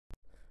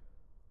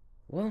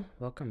Well,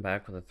 welcome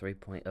back with a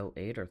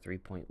 3.08 or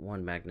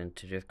 3.1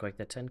 magnitude earthquake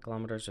at 10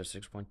 kilometers or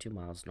 6.2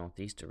 miles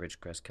northeast of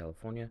Ridgecrest,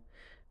 California.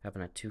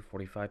 Happened at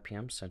 2:45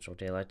 p.m. Central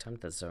Daylight Time.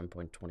 That's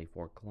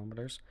 7.24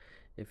 kilometers.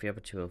 If you ever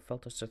to have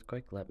felt this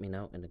earthquake, let me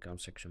know in the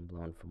comment section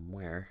below and from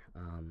where.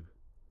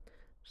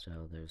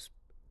 So there's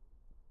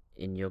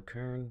in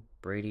Yokern,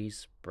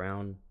 Brady's,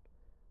 Brown,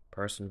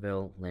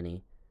 Parsonville,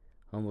 Linney,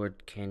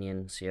 Homewood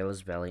Canyon,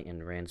 Ciela's Valley,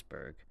 and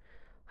Randsburg.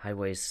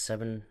 Highways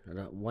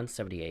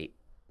 178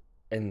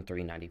 and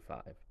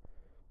 395.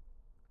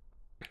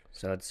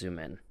 So let's zoom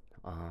in.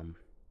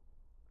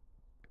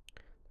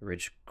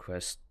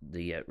 Ridgecrest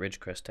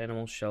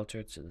Animal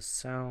Shelter to the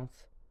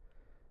south,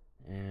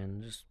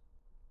 and just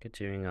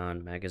continuing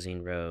on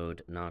Magazine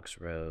Road, Knox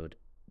Road,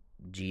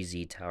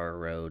 GZ Tower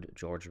Road,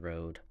 George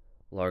Road,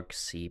 Lark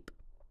Seep.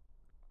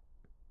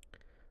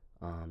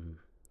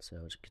 So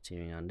just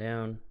continuing on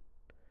down,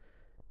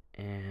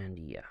 and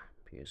yeah,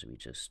 appears to be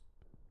just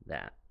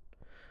that.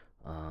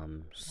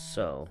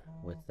 So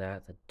with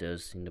that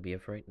does seem to be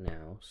it for right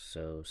now.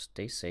 So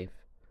stay safe.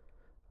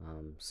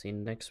 See you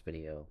in the next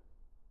video.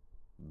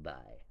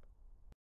 Bye.